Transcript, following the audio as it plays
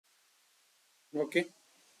Okay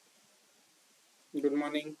good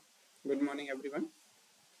morning everyone.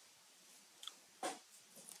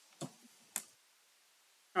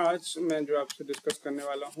 आज मैं जो आपसे डिस्कस करने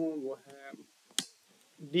वाला हूँ वो है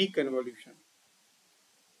डीकन्वोल्यूशन।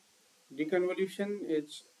 डीकन्वोल्यूशन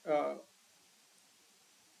is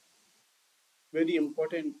very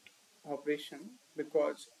important operation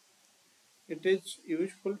because it is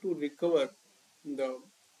useful to recover the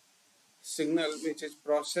signal which is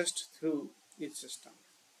processed through each system.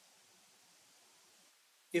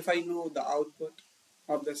 If I know the output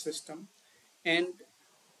of the system and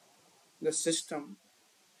the system,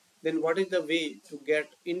 then what is the way to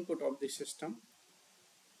get input of the system?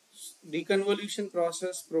 Deconvolution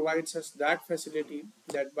process provides us that facility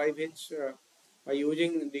that by which by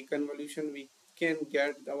using deconvolution we can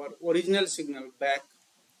get our original signal back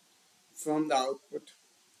from the output.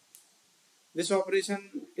 This operation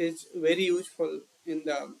is very useful in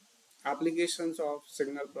the applications of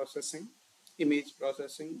signal processing, image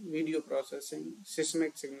processing, video processing,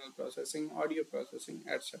 seismic signal processing, audio processing,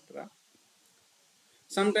 etc.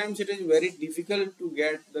 Sometimes it is very difficult to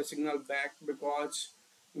get the signal back because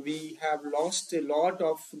we have lost a lot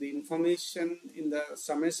of the information in the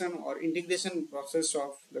summation or integration process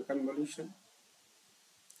of the convolution.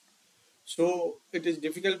 So it is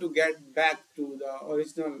difficult to get back to the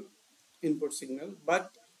original input signal, but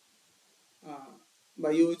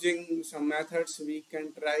by using some methods we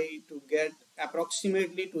can try to get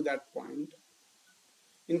approximately to that point.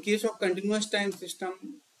 In case of continuous time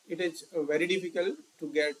system, it is very difficult to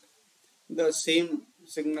get the same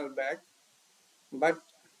signal back, but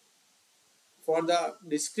for the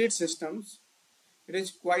discrete systems it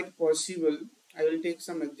is quite possible. I will take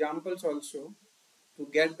some examples also to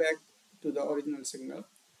get back to the original signal.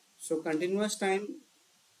 So continuous time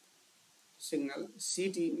signal,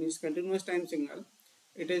 CT means continuous time signal,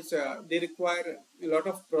 it is they require a lot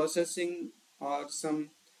of processing or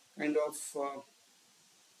some kind of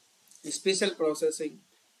special processing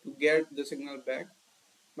to get the signal back.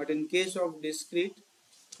 But in case of discrete,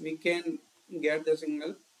 we can get the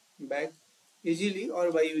signal back easily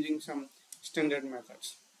or by using some standard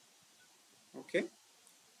methods. Okay,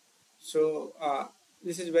 so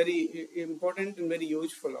this is very important and very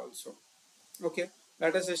useful also. Okay,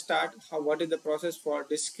 let us start what is the process for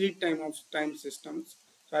discrete time systems.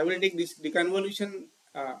 So I will take this deconvolution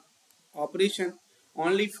operation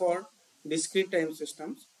only for discrete time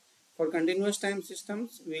systems. For continuous time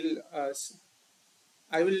systems,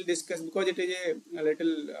 I will discuss because it is a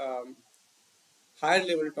little higher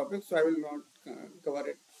level topic, so I will not cover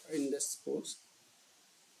it in this course.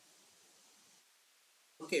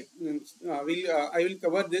 Okay, I will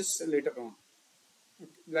cover this later on.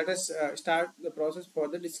 Okay. Let us start the process for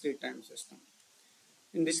the discrete time system.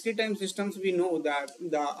 In discrete time systems, we know that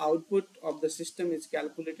the output of the system is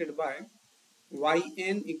calculated by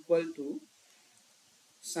yn equal to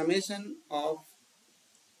summation of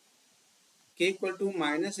k equal to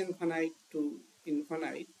minus infinite to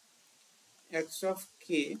infinite x of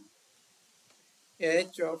k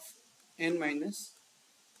h of n minus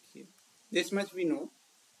k. This much we know,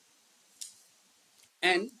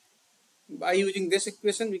 and by using this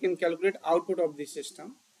equation we can calculate output of the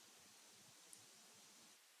system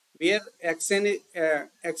where xn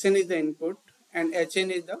is the input and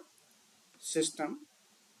hn is the system.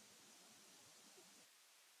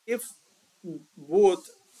 If both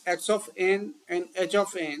x of n and h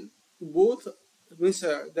of n both means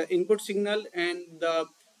the input signal and the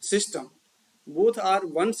system both are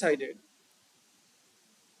one-sided,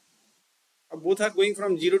 both are going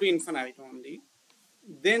from 0 to infinite only,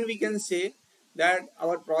 then we can say that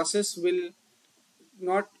our process will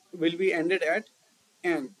be ended at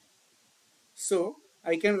n. So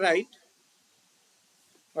I can write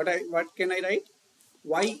what can I write?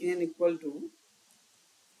 Yn equal to,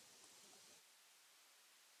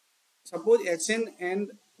 suppose hn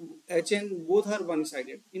and hn both are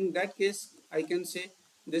one-sided. In that case, I can say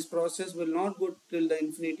this process will not go till the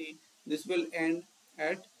infinity. This will end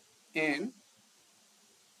at n.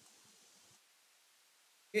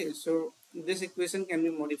 Okay, so this equation can be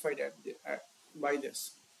modified by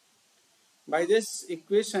this. By this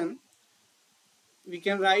equation, we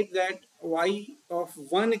can write that y of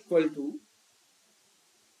 1 equal to,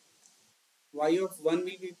 y of 1 will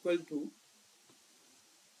be equal to,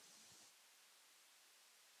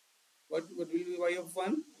 what will be y of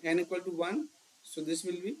 1? N equal to 1. So this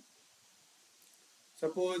will be,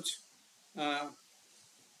 suppose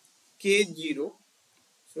k 0.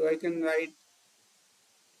 So I can write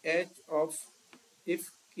h of,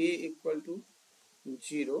 if k equal to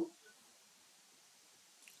 0,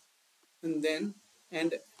 and then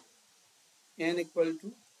and n equal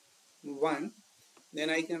to 1, then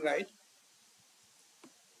I can write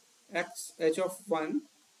x h of 1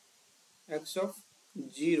 x of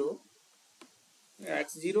 0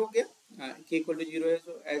 x 0 हो गया k equal to 0 है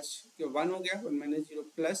तो h 1 हो गया 1 minus 0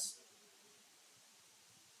 plus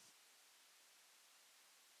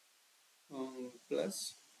plus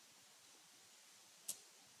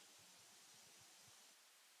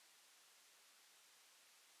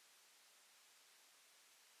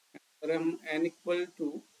और हम n equal to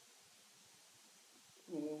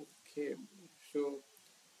okay so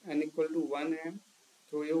n equal to 1 है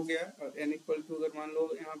तो ये हो गया और n इक्वल टू अगर मान लो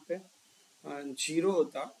यहाँ पे 0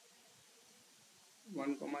 होता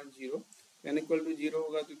 1,0 n इक्वल टू 0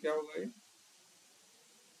 होगा तो क्या होगा ये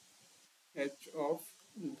h of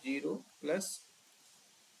 0 plus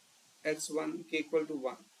x1 k equal to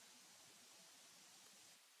 1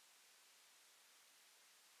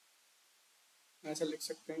 ऐसा लिख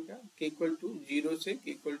सकते हैं क्या k इक्वल टू 0 से k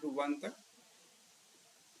इक्वल टू 1 तक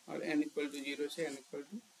और n इक्वल टू 0 से n इक्वल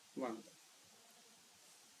टू 1 तक।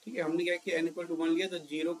 ठीक है, हमने क्या किया n इक्वल टू 1 लिया तो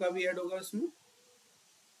 0 का भी ऐड होगा उसमें,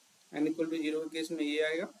 n इक्वल टू 0 के केस में ये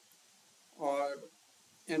आएगा और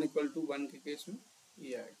n इक्वल टू 1 के केस में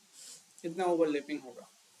ये आएगा, कितना ओवरलैपिंग होगा।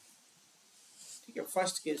 ठीक है,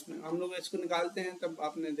 फर्स्ट केस में हम लोग इसको निकालते हैं तब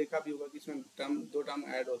आपने देखा भी होगा कि इसमें दो टर्म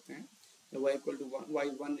ऐड होते हैं, तो y इक्वल टू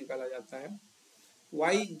y1 निकाला जाता है।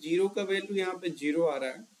 y0 का वैल्यू यहाँ पे 0 आ रहा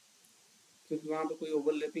है क्योंकि वहाँ पे कोई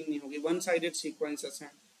ओवरलैपिंग नहीं होगी, वन साइडेड सीक्वेंसेस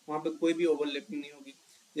हैं, वहाँ पे कोई भी ओवरलैपिंग नहीं होगी।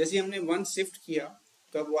 जैसे हमने 1 शिफ्ट किया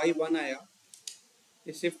तो अब y1 आया,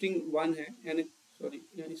 ये शिफ्टिंग 1 है, n सॉरी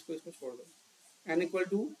इसको छोड़ दो, n इक्वल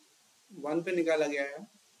टू 1 पे निकाला गया है,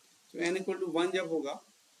 तो n इक्वल टू 1 जब होगा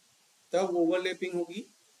तब ओवरलैपिंग होगी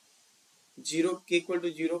 0 k इक्वल टू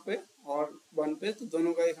 0 पे और 1 पे, तो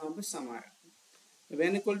दोनों का यहाँ पे सम आया। जब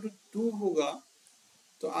n इक्वल टू 2 होगा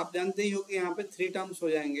तो आप जानते ही हो कि यहाँ पे 3 टर्म्स हो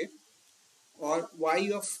जाएंगे और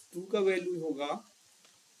y ऑफ 2 का वैल्यू होगा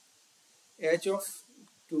h of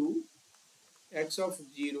 2 x of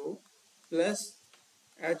 0 plus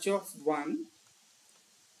h of 1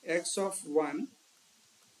 x of 1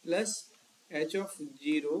 plus h of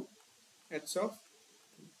 0 x of,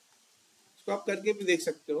 इसको आप करके भी देख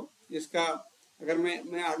सकते हो। इसका अगर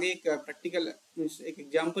मैं आगे एक प्रैक्टिकल एक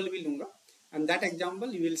एग्जांपल भी लूंगा, and that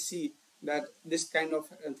example you will see that this kind of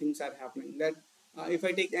things are happening, that if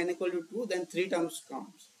I take n equal to 2 then 3 terms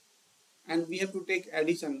comes and we have to take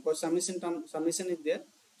addition because summation is there,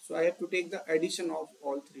 so I have to take the addition of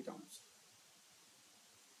all 3 terms.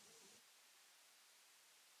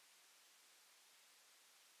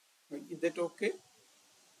 Is that okay?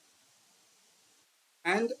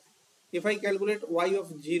 And if I calculate y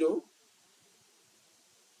of 0,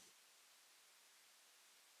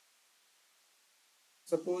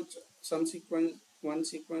 suppose one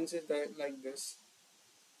sequence is like this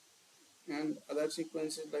and other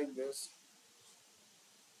sequence is like this.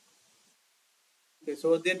 Okay,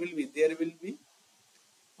 so there will be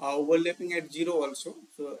overlapping at 0 also.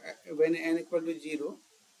 So when n equal to 0,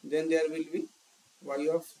 then there will be y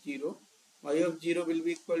of 0. Y of 0 will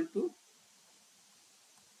be equal to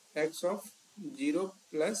x of 0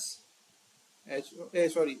 plus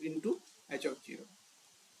into h of 0.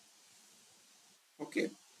 Okay,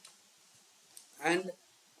 and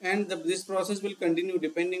this process will continue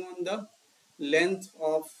depending on the length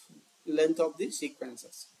of the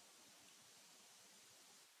sequences.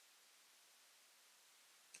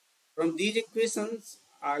 From these equations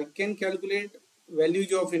I can calculate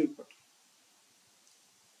values of input.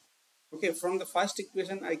 Okay, from the first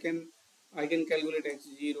equation I can calculate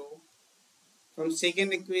x0. From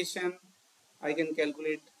second equation I can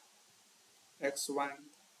calculate x1.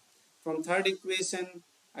 From third equation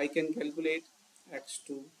I can calculate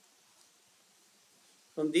x2.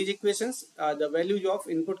 From these equations the values of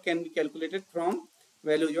input can be calculated from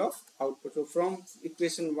values of output. So from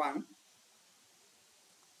equation 1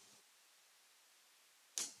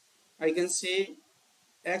 I can say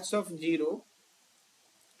x of 0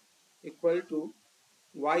 equal to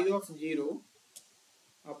y of 0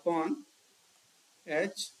 upon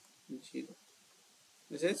h0.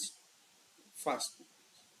 This is first.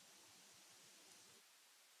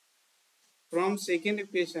 From second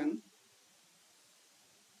equation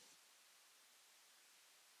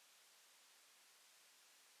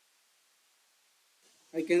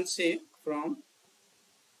I can say from,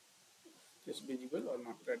 just visible or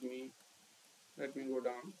not, let me go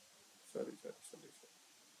down, sorry.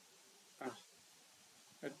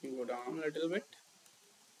 Let me go down a little bit.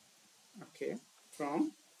 Okay,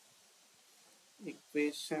 from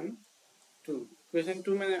equation 2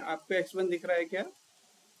 में आपको x1 दिख रहा है क्या?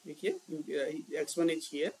 देखिए x1 is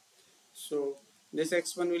here, So this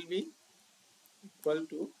x1 will be equal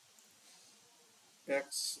to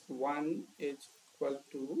x1 is equal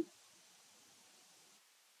to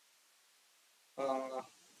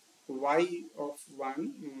y of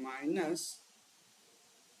 1 minus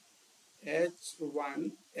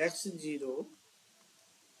h1 x0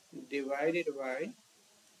 divided by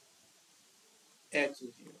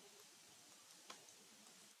h0.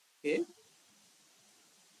 Okay,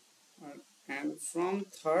 and from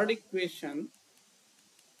third equation,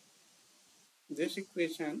 this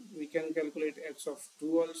equation we can calculate x of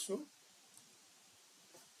 2 also.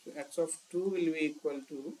 So x of 2 will be equal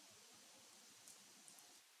to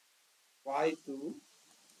y2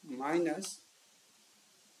 minus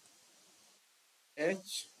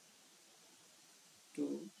h2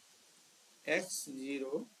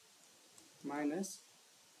 x0 minus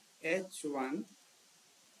h1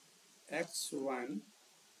 x1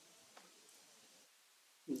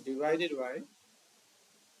 divided by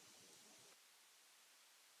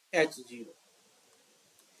h0.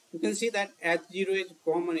 You can see that h0 is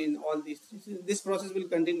common in all these. This process will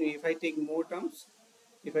continue. If I take more terms,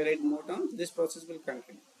 if I write more terms, this process will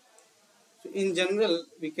continue. So in general,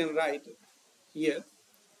 we can write here,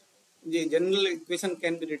 the general equation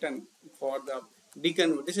can be written for the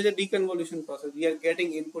deconvolution. This is a deconvolution process. We are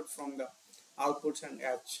getting input from the outputs and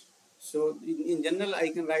h. So in general, I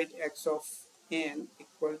can write x of n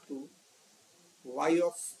equal to y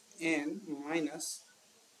of n minus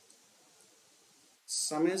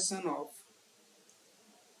summation of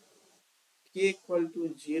k equal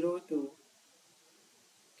to 0 to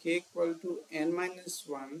k equal to n minus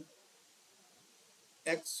 1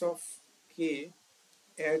 x of k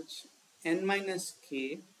h n minus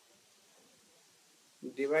k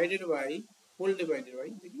divided by whole divided by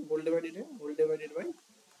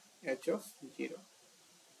h of 0.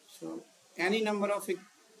 So any number of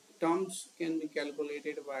terms can be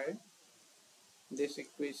calculated by this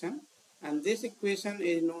equation, and this equation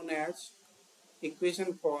is known as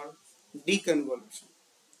equation for deconvolution.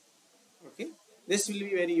 Okay, this will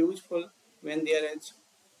be very useful when there is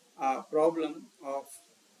a problem of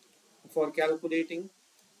for calculating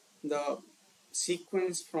the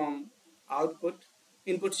sequence from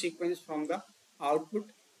input sequence from the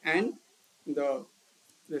output and the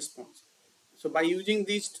response. So by using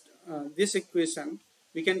this equation,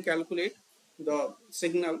 we can calculate the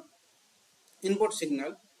input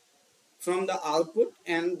signal from the output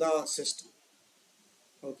and the system.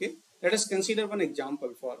 Okay, let us consider one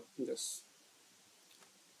example for this.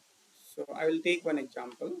 So I will take one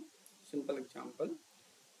example, simple example.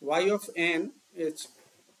 Y of n is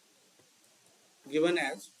given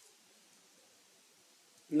as,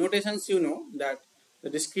 notations you know that the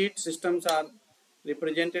discrete systems are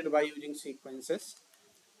represented by using sequences.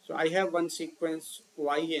 So I have one sequence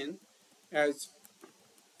yn as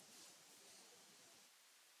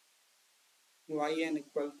yn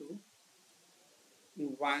equal to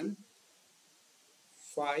 1,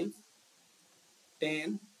 5,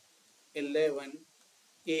 10, 11,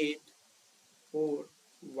 8, 4,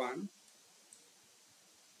 1,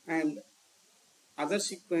 and other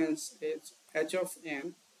sequence is h of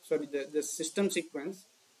n, sorry, the system sequence,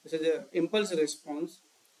 this is the impulse response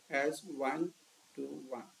as 1 to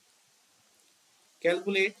 1.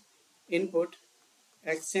 Calculate input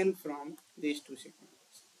xn from these two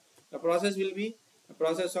sequences. The process will be a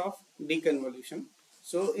process of deconvolution.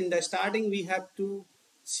 So in the starting we have to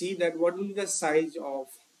see that what will be the size of,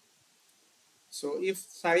 so if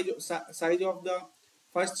size of the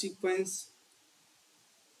first sequence,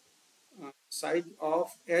 size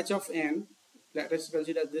of h of n, let us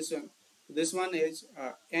consider this one. This one is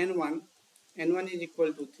n1 is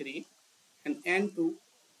equal to 3, and n2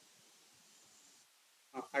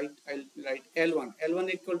 I'll write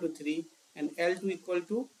L1 equal to 3, and L2 equal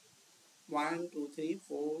to 1, 2, 3,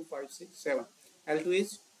 4, 5, 6, 7. L2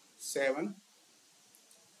 is 7.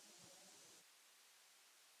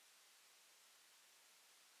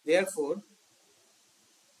 Therefore,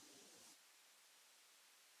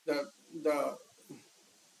 this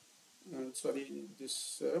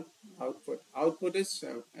output is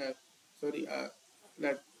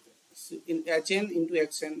that in hn into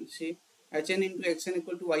xn, see hn into xn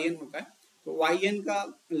equal to yn होता है, तो yn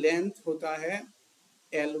का length होता है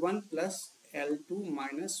L1 plus L2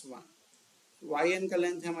 minus 1. yn का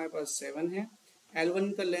length हमारे पास 7 है,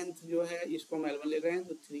 L1 का लेंथ जो है इसको हम L1 ले रहे हैं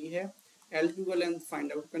तो 3 है, L2 का लेंथ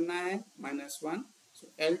फाइंड आउट करना है -1, सो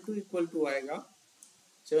L2 इक्वल टू आएगा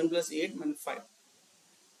 7 प्लस 8 माइनस 5.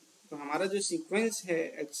 तो हमारा जो सीक्वेंस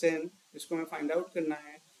है xn, इसको हमें फाइंड आउट करना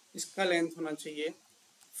है, इसका लेंथ होना चाहिए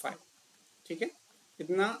 5. ठीक है,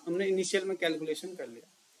 इतना हमने इनिशियल में कैलकुलेशन कर लिया.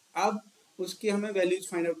 अब उसकी हमें वैल्यूज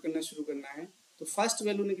फाइंड आउट करना शुरू करना है। तो फर्स्ट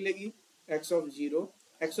वैल्यू निकलेगी x of zero.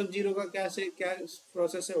 x of zero का क्या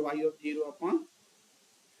प्रोसेस है, y of zero upon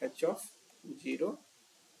h of zero,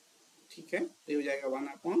 ठीक है। तो ये हो जाएगा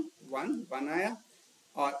 1/1 आया।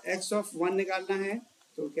 और x ऑफ 1 निकालना है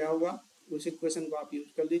तो क्या होगा, उस इक्वेशन को आप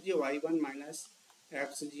यूज कर लीजिए, y1 माइनस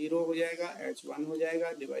x0 हो जाएगा, h1 हो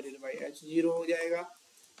जाएगा, डिवाइडेड बाई h0 हो जाएगा।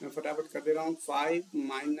 मैं फटाफट कर दे रहा हूँ, 5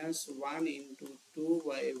 minus 1 into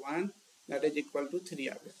 2/1 that is equal to 3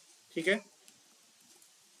 आ गया, ठीक है।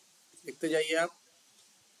 लिखते जाइए आप,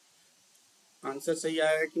 आंसर सही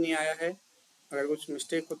आया है कि नहीं आया है। अगर कुछ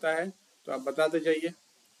मिस्टेक होता है तो आप बताते जाइए,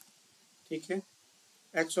 ठीक है।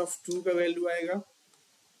 x ऑफ 2 का वैल्यू आएगा,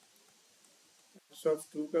 x ऑफ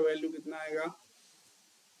 2 का वैल्यू कितना आएगा,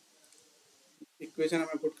 इक्वेशन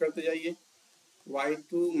हमें पुट करते जाइए,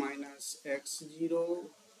 y2 minus x0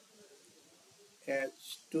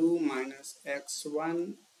 h2 minus x1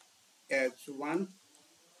 h1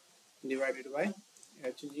 divided by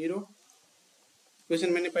h0।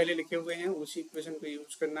 Equation मैंने पहले लिखे हुए हैं, उसी इक्वेशन को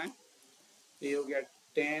यूज करना है। तो ये हो गया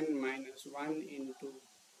 10 माइनस 1 इंटू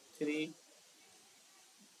 3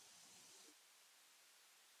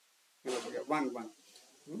 हो गया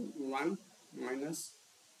 1 माइनस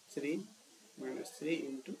 3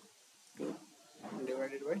 इंटू 2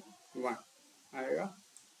 डिवाइडेड बाई 1 आएगा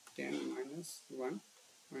 10 minus 1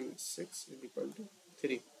 minus 6 is equal to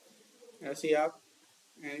 3। ऐसे ही आप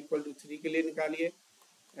n इक्वल टू 3 के लिए निकालिए,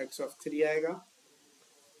 x ऑफ 3 आएगा,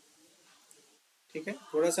 ठीक है।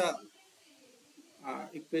 थोड़ा सा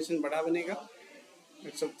इक्वेशन बड़ा बनेगा,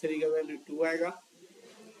 x ऑफ 3 का वैल्यू 2 आएगा।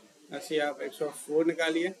 ऐसे ही आप x ऑफ 4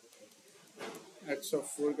 निकालिए, x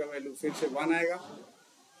ऑफ 4 का वैल्यू फिर से 1 आएगा।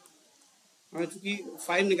 हमें चूंकि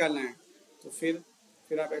 5 निकालना है तो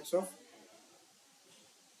फिर आप x ऑफ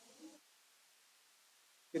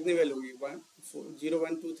कितनी वैल्यू होगी, 0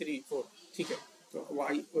 1 2 3 4, ठीक है। तो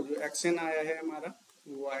y जो xn आया है हमारा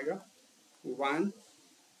वो आएगा 1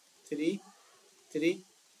 3 3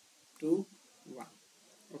 2 1।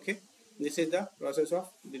 Okay, this is the process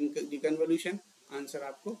of डिकन्वोल्यूशन। Answer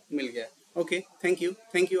आपको मिल गया। Okay,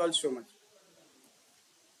 thank you all so much.